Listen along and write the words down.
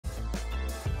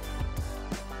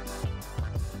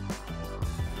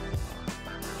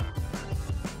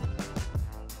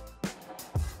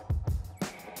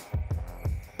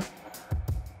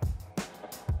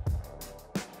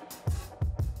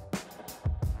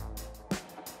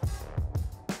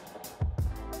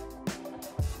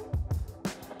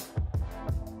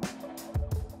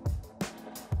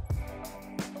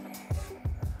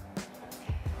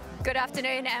Good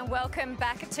afternoon and welcome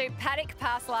back to Paddock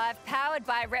Pass Live, powered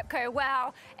by Repco.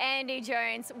 Wow, Andy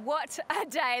Jones, what a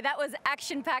day. That was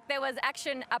action-packed. There was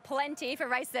action aplenty for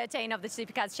race 13 of the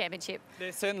Supercars Championship.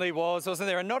 There certainly was, wasn't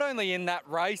there? And not only in that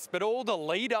race, but all the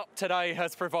lead-up today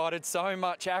has provided so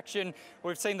much action.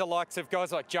 We've seen the likes of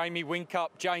guys like Jamie Whincup,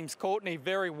 James Courtney,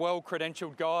 very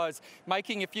well-credentialed guys,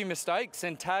 making a few mistakes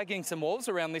and tagging some walls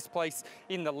around this place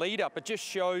in the lead-up. It just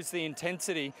shows the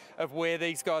intensity of where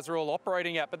these guys are all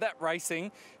operating at. But that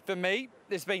racing, for me,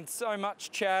 there's been so much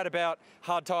chat about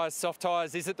hard tyres, soft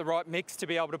tyres. Is it the right mix to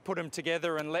be able to put them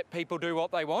together and let people do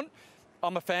what they want?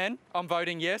 I'm a fan. I'm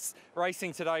voting yes.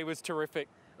 Racing today was terrific.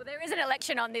 Well, there is an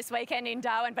election on this weekend in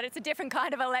Darwin, but it's a different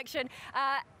kind of election.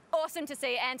 Awesome to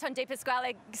see Anton De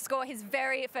Pasquale score his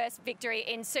very first victory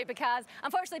in Supercars.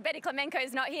 Unfortunately, Betty Clemenco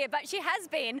is not here, but she has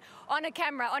been on a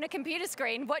camera, on a computer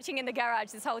screen, watching in the garage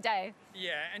this whole day.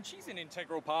 Yeah, and she's an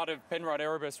integral part of Penrite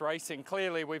Erebus racing.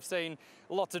 Clearly, we've seen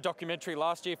lots of documentary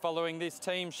last year following this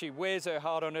team. She wears her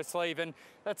heart on her sleeve, and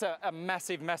that's a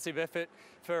massive, massive effort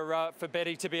for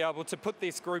Betty to be able to put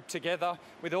this group together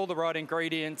with all the right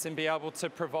ingredients and be able to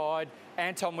provide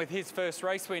Anton with his first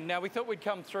race win. Now, we thought we'd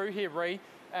come through here, Ree,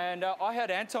 and I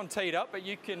had Anton teed up, but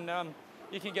you can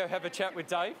go have a chat with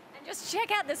Dave. And just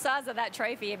check out the size of that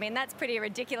trophy. I mean, that's pretty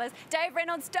ridiculous. Dave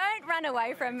Reynolds, don't run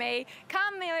away from me.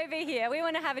 Come over here. We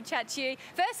want to have a chat to you.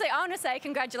 Firstly, I want to say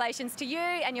congratulations to you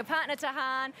and your partner,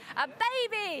 Tahan. A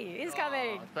baby is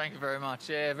coming. Oh, thank you very much.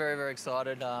 Yeah, very, very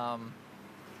excited. I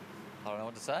don't know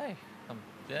what to say.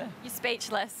 Yeah. You're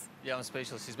speechless. Yeah, I'm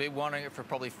speechless. He's been wanting it for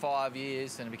probably 5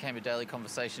 years, and it became a daily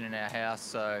conversation in our house,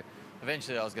 so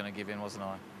eventually I was going to give in, wasn't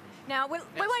I? Now, we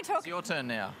won't talk... It's your turn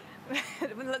now.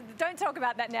 Don't talk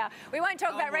about that now. We won't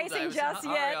talk about racing Davidson, just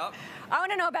yet. I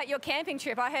want to know about your camping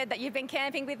trip. I heard that you've been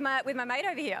camping with my mate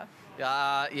over here.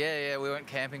 Yeah, we went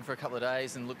camping for a couple of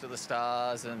days and looked at the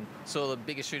stars and saw the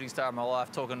biggest shooting star of my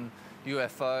life, talking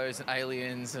UFOs and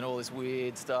aliens and all this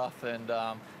weird stuff. And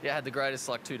yeah, I had the greatest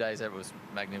 2 days ever. It was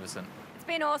magnificent. It's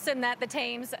been awesome that the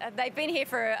teams, they've been here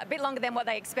for a bit longer than what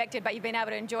they expected, but you've been able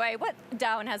to enjoy what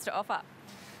Darwin has to offer.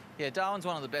 Yeah, Darwin's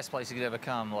one of the best places you could ever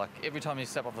come. Every time you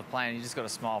step off the plane, you just got a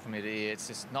smile from ear to ear. It's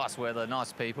just nice weather,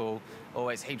 nice people,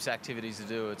 always heaps of activities to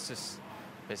do. It's just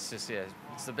yeah,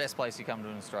 it's the best place you come to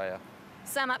in Australia.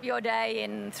 Sum up your day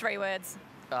in 3 words.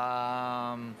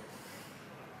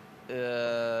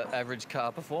 Average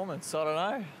car performance. I don't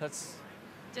know. That's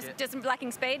just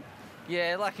lacking speed.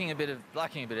 Yeah, lacking a bit of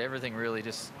everything really.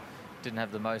 Just didn't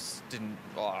have the most.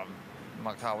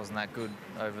 My car wasn't that good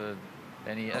over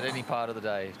at any part of the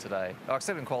day today.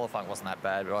 Except in qualifying, it wasn't that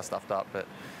bad, but I stuffed up. But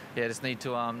yeah, just need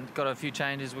to got a few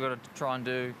changes we've got to try and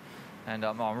do, and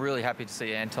I'm really happy to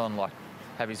see Anton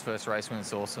have his first race win.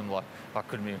 It's awesome. I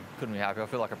couldn't be happy. I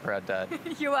feel like a proud dad.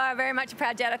 You are very much a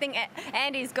proud dad. I think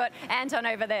Andy's got Anton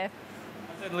over there.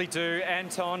 Certainly do.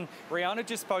 Anton, Rihanna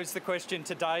just posed the question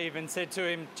to Dave and said to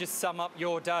him, just sum up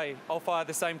your day. I'll fire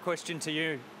the same question to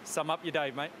you. Sum up your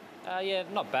day, mate. Yeah,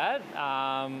 not bad.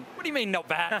 What do you mean not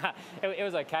bad? it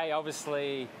was okay.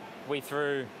 Obviously, we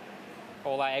threw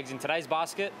all our eggs in today's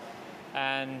basket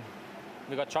and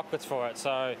we got chocolates for it.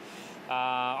 So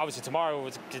obviously tomorrow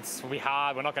will be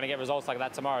hard. We're not going to get results like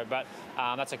that tomorrow, but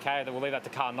that's okay. We'll leave that to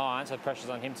car 9, so the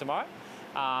pressure's on him tomorrow.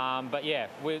 But yeah,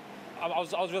 I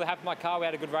was really happy with my car. We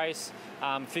had a good race,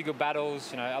 a few good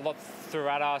battles, a lot threw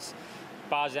at us,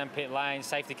 bars down pit lane,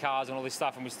 safety cars and all this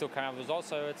stuff, and we still came out with results,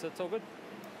 so it's all good.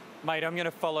 Mate, I'm going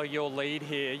to follow your lead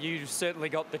here. You certainly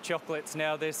got the chocolates.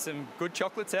 Now there's some good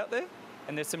chocolates out there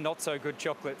and there's some not so good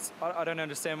chocolates. I don't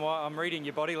understand why. I'm reading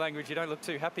your body language. You don't look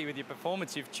too happy with your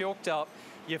performance. You've chalked up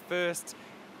your first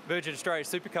Virgin Australia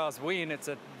Supercars win. It's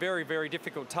a very, very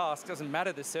difficult task. Doesn't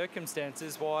matter the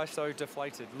circumstances. Why so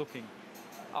deflated looking?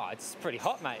 Oh, it's pretty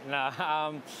hot, mate.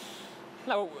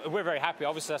 No, we're very happy.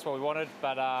 Obviously, that's what we wanted,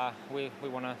 but we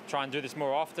want to try and do this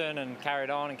more often and carry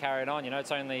it on and carry it on.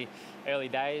 It's only early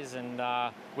days, and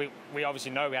we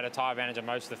obviously know we had a tyre advantage on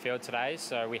most of the field today,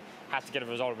 so we had to get a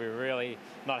result. We were really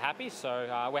not happy,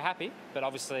 so we're happy, but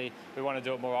obviously we want to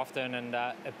do it more often and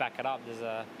back it up.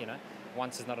 There's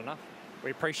once is not enough. We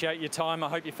appreciate your time. I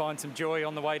hope you find some joy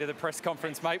on the way to the press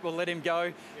conference, mate. We'll let him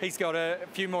go. He's got a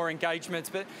few more engagements,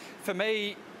 but for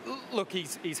me, look,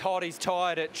 he's hot, he's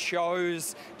tired. It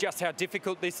shows just how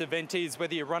difficult this event is,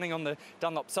 whether you're running on the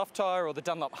Dunlop soft tyre or the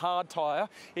Dunlop hard tyre.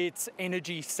 It's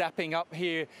energy sapping up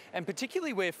here, and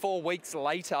particularly we're 4 weeks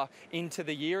later into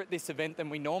the year at this event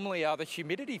than we normally are. The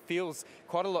humidity feels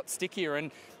quite a lot stickier,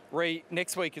 and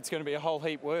next week it's going to be a whole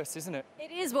heap worse, isn't it?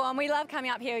 It is warm. We love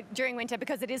coming up here during winter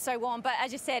because it is so warm, but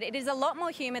as you said, it is a lot more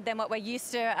humid than what we're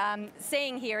used to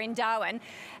seeing here in Darwin.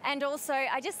 And also,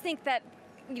 I just think that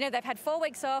you know, they've had 4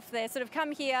 weeks off. They're sort of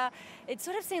come here. It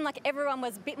sort of seemed like everyone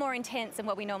was a bit more intense than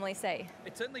what we normally see.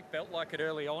 It certainly felt like it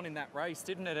early on in that race,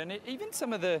 didn't it? And even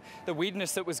some of the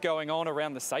weirdness that was going on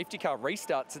around the safety car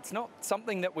restarts, it's not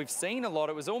something that we've seen a lot.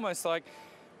 It was almost like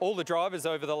all the drivers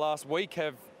over the last week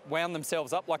have wound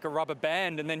themselves up like a rubber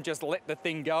band and then just let the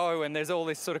thing go, and there's all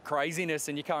this sort of craziness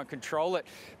and you can't control it.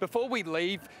 Before we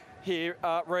leave here,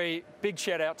 Ree, big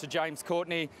shout out to James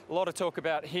Courtney. A lot of talk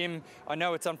about him. I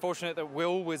know it's unfortunate that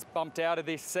Will was bumped out of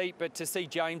this seat, but to see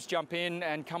James jump in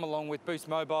and come along with Boost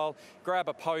Mobile, grab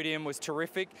a podium was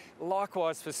terrific.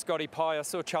 Likewise for Scotty Pye. I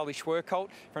saw Charlie Schwerkolt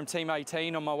from Team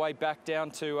 18 on my way back down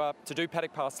to do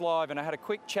Paddock Pass Live, and I had a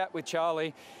quick chat with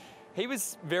Charlie. He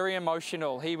was very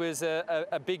emotional. He was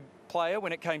a big player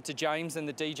when it came to James and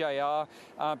the DJR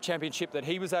championship that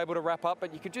he was able to wrap up,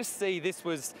 but you could just see this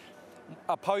was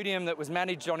a podium that was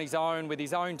managed on his own with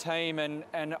his own team, and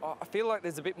I feel like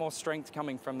there's a bit more strength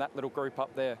coming from that little group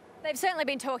up there. They've certainly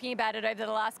been talking about it over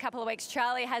the last couple of weeks.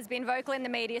 Charlie has been vocal in the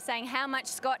media saying how much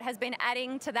Scott has been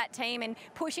adding to that team and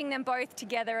pushing them both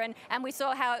together, and we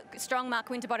saw how strong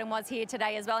Mark Winterbottom was here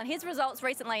today as well, and his results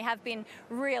recently have been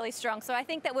really strong. So I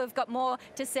think that we've got more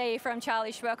to see from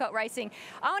Charlie Schwerkolt Racing.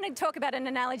 I want to talk about an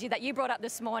analogy that you brought up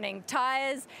this morning,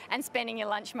 tyres and spending your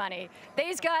lunch money.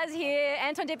 These guys here,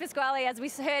 Anton De Pasquale, as we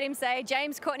heard him say,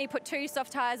 James Courtney put 2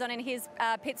 soft tyres on in his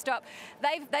pit stop.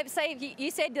 They've saved, you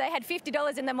said they had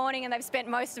 $50 in the morning and they've spent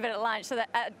most of it at lunch, so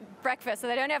at breakfast, so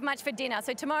they don't have much for dinner.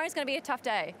 So tomorrow's going to be a tough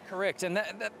day. Correct, and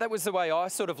that was the way I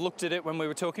sort of looked at it when we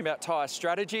were talking about tyre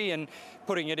strategy and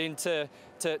putting it into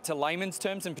layman's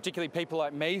terms, and particularly people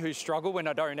like me who struggle when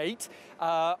I don't eat.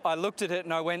 I looked at it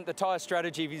and I went, the tyre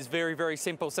strategy is very, very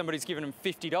simple. Somebody's given them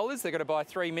 $50. They've got to buy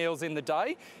 3 meals in the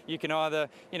day. You can either,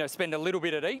 you know, spend a little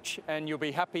bit at each and you'll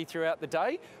be happy throughout the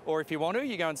day, or if you want to,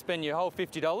 you go and spend your whole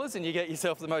 $50 and you get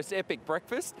yourself the most epic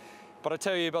breakfast. But I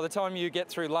tell you, by the time you get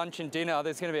through lunch and dinner,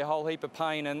 there's going to be a whole heap of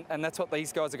pain, and that's what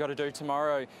these guys have got to do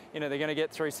tomorrow. You know, they're going to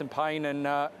get through some pain, and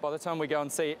by the time we go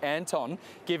and see Anton,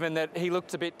 given that he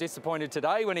looked a bit disappointed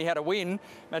today when he had a win,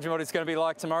 imagine what it's going to be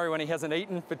like tomorrow when he hasn't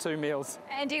eaten for 2 meals.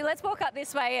 Andy, let's walk up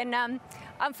this way, and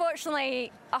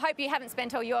unfortunately, I hope you haven't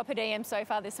spent all your per diem so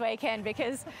far this weekend,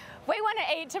 because we want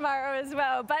to eat tomorrow as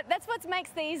well. But that's what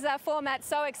makes these formats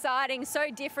so exciting,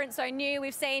 so different, so new.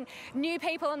 We've seen new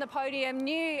people on the podium,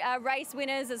 new race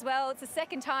winners as well. It's the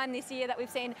second time this year that we've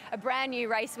seen a brand new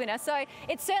race winner. So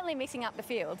it's certainly mixing up the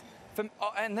field.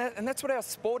 And that's what our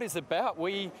sport is about.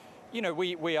 We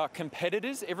are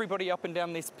competitors. Everybody up and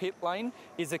down this pit lane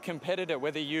is a competitor,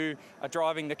 whether you are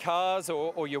driving the cars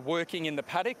or you're working in the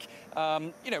paddock.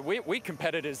 We're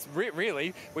competitors,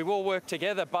 really. We all work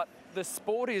together, but the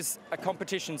sport is a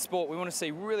competition sport. We want to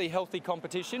see really healthy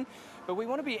competition, but we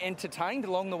want to be entertained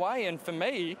along the way. And for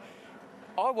me,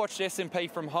 I watched S&P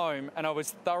from home and I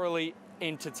was thoroughly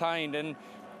entertained. And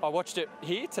I watched it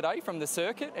here today from the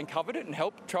circuit and covered it and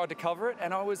tried to cover it,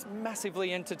 and I was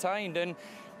massively entertained. And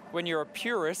when you're a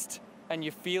purist and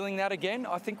you're feeling that again,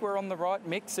 I think we're on the right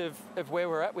mix of where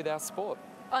we're at with our sport.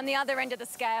 On the other end of the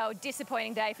scale,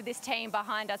 disappointing day for this team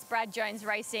behind us, Brad Jones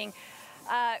Racing.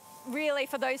 Really,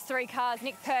 for those 3 cars,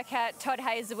 Nick Percat, Todd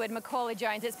Hazelwood, Macaulay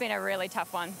Jones, it's been a really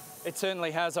tough one. It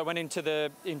certainly has. I went into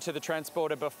the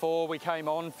transporter before we came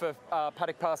on for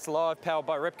Paddock Pass Live, powered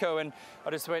by Repco, and I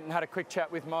just went and had a quick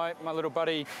chat with my little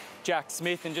buddy Jack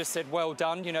Smith and just said, well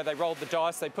done. You know, they rolled the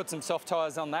dice, they put some soft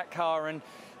tyres on that car, and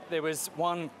there was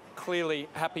one clearly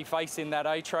happy face in that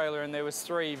A-trailer, and there was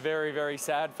 3 very, very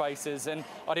sad faces, and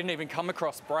I didn't even come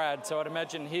across Brad, so I'd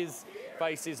imagine his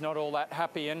face is not all that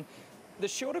happy. And the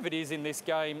short of it is, in this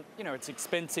game, you know, it's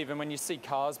expensive, and when you see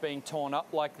cars being torn up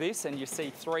like this and you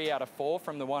see 3 out of 4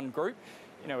 from the one group,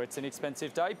 you know, it's an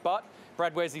expensive day. But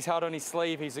Brad wears his heart on his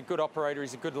sleeve. He's a good operator,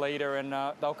 he's a good leader, and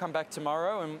they'll come back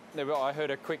tomorrow. And I heard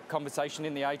a quick conversation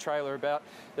in the A-trailer about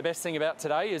the best thing about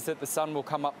today is that the sun will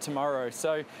come up tomorrow.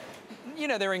 So, you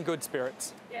know, they're in good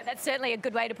spirits. Yeah, that's certainly a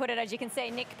good way to put it. As you can see,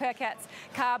 Nick Percat's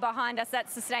car behind us, that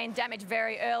sustained damage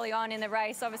very early on in the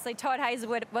race. Obviously, Todd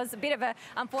Hazelwood was a bit of an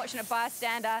unfortunate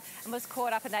bystander and was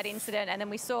caught up in that incident. And then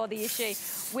we saw the issue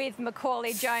with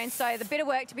Macaulay Jones. So the bit of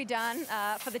work to be done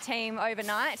for the team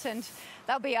overnight, and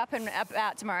they'll be up and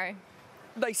about tomorrow.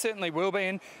 They certainly will be.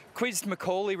 And quizzed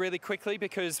Macaulay really quickly,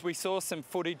 because we saw some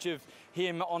footage of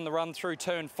him on the run through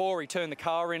turn 4. He turned the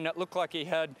car in. It looked like he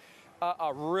had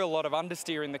a real lot of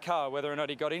understeer in the car, whether or not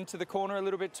he got into the corner a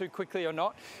little bit too quickly or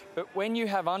not. But when you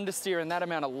have understeer and that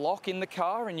amount of lock in the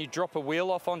car and you drop a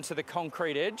wheel off onto the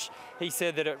concrete edge, he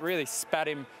said that it really spat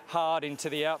him hard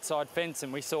into the outside fence,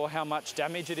 and we saw how much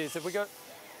damage it is. Have we got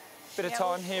Bit of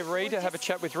time here, Ree, to have a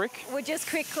chat with Rick. We'll just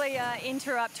quickly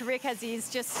interrupt Rick as he's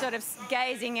just sort of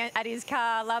gazing at his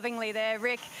car lovingly there.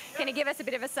 Rick, can you give us a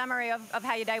bit of a summary of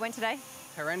how your day went today?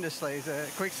 Horrendously is a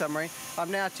quick summary. I've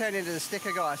now turned into the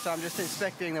sticker guy, so I'm just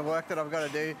inspecting the work that I've got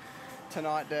to do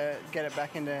tonight to get it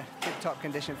back into tip-top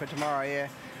condition for tomorrow. Yeah,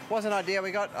 wasn't ideal.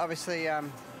 We got obviously a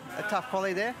tough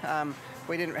quali there.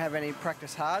 We didn't have any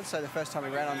practice hard, so the first time we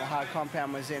ran on the hard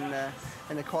compound was in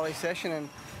the quali session, and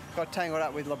got tangled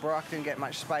up with LeBrock, didn't get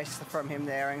much space from him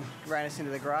there, and ran us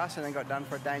into the grass, and then got done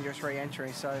for a dangerous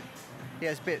re-entry. So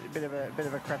yeah, it's a bit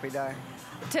of a crappy day.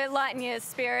 To lighten your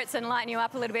spirits and lighten you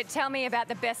up a little bit, tell me about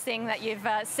the best thing that you've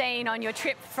seen on your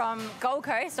trip from Gold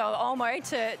Coast or Olmo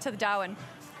to the Darwin.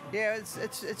 Yeah,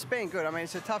 it's been good. I mean,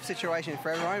 it's a tough situation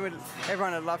for everyone.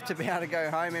 Everyone would love to be able to go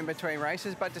home in between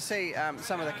races, but to see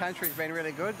some of the country's been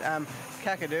really good.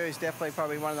 Kakadu is definitely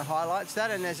probably one of the highlights. That,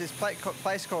 and there's this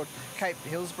place called Cape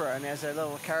Hillsborough, and there's a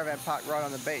little caravan park right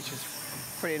on the beach. It's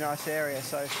a pretty nice area,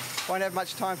 so won't have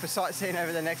much time for sightseeing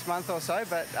over the next month or so,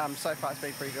 but so far it's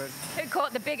been pretty good. Who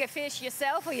caught the bigger fish,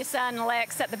 yourself or your son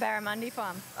Lex at the Barramundi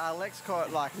farm? Lex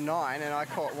caught like 9 and I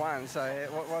caught 1, so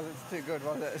it wasn't too good,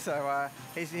 was it? So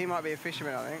he might be a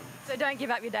fisherman, I think. So don't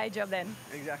give up your day job then.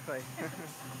 Exactly.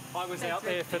 I was out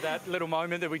there for that little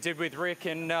moment that we did with Rick,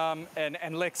 and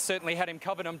Lex certainly had him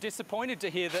covered. I'm disappointed to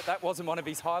hear that wasn't one of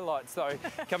his highlights, though,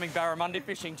 coming barramundi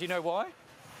fishing. Do you know why?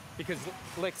 Because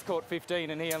Lex caught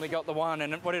 15 and he only got the 1.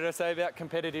 And what did I say about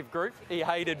competitive group? He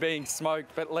hated being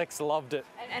smoked, but Lex loved it.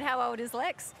 And how old is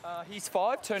Lex? He's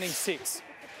 5, turning 6.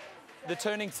 The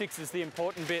turning 6 is the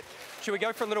important bit. Should we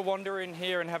go for a little wander in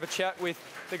here and have a chat with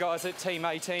the guys at Team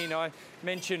 18? I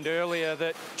mentioned earlier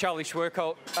that Charlie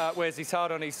Schwerkolt wears his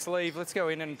heart on his sleeve. Let's go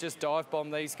in and just dive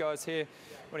bomb these guys here.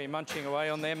 What are you munching away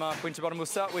on there, Mark Winterbottom? We'll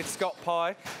start with Scott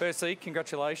Pye. Firstly,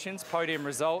 congratulations, podium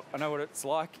result. I know what it's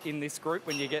like in this group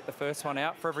when you get the first one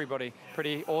out for everybody.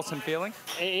 Pretty awesome feeling.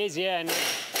 It is, yeah.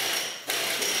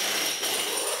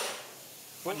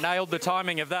 And nailed the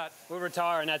timing of that. we'll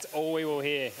retire, and that's all we will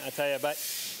hear, I tell you. But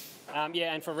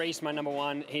yeah, and for Reese, my number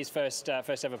 1, his first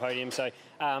ever podium. So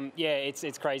yeah,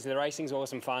 it's crazy. The racing's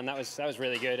awesome fun. That was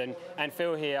really good. And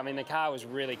Phil here, I mean, the car was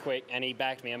really quick, and he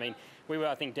backed me. I mean, we were,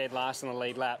 I think, dead last on the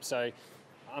lead lap. So,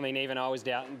 I mean, even I was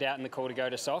doubting the call to go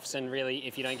to softs. And really,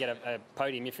 if you don't get a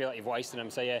podium, you feel like you've wasted them.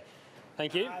 So, yeah,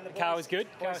 thank you. The car was good.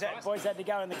 Boys had to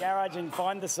go in the garage and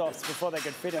find the softs before they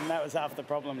could fit them. That was half the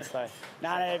problem. So,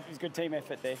 no, it was good team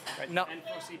effort there. No. And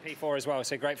Frosty P4 as well.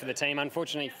 So, great for the team.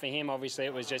 Unfortunately for him, obviously,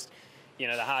 it was just, you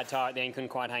know, the hard tire at the end, couldn't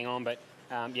quite hang on. But,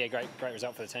 yeah, great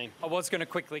result for the team. I was going to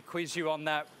quickly quiz you on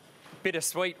that.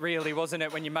 Bittersweet, really, wasn't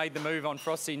it, when you made the move on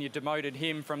Frosty and you demoted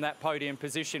him from that podium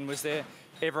position? Was there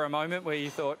ever a moment where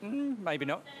you thought, maybe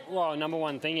not? Well, number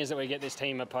one thing is that we get this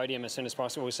team a podium as soon as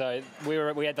possible. So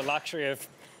we had the luxury of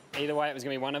either way it was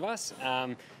going to be one of us.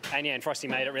 And yeah, and Frosty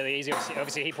made it really easy.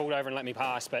 Obviously he pulled over and let me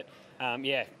pass, but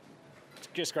yeah, it's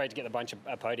just great to get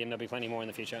a podium. There'll be plenty more in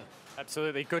the future.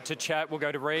 Absolutely. Good to chat. We'll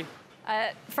go to Ree.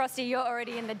 Frosty, you're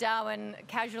already in the Darwin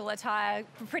casual attire.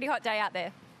 Pretty hot day out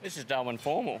there. This is Darwin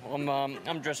formal.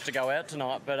 I'm dressed to go out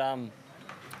tonight, but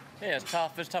yeah, it's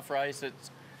tough. It's a tough race. It's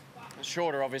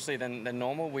shorter, obviously, than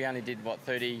normal. We only did, what,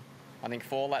 30, I think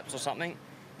 4 laps or something.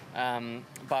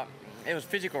 But it was a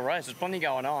physical race. There's plenty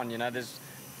going on. You know, there's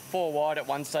 4 wide at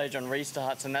one stage on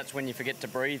restarts, and that's when you forget to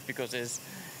breathe because there's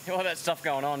all that stuff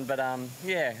going on. But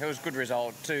yeah, it was a good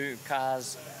result. 2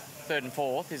 cars, 3rd and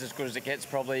 4th is as good as it gets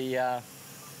probably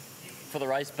for the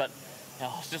race. But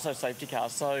it's just those safety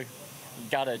cars. So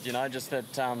gutted, you know, just that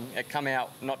it come out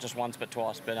not just once but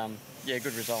twice. But yeah,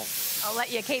 good result. I'll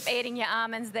let you keep eating your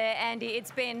almonds there, Andy.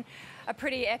 It's been a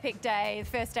pretty epic day,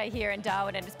 first day here in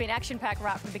Darwin, and it's been action-packed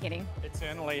right from the beginning. It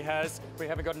certainly has. We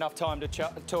haven't got enough time to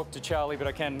talk to Charlie, but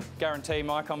I can guarantee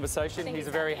my conversation. He's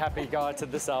a very happy guy to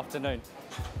this afternoon.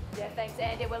 Yeah, thanks,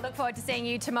 Andy. We'll look forward to seeing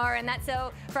you tomorrow, and that's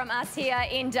all from us here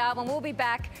in Darwin. We'll be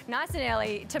back nice and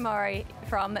early tomorrow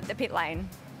from the pit lane.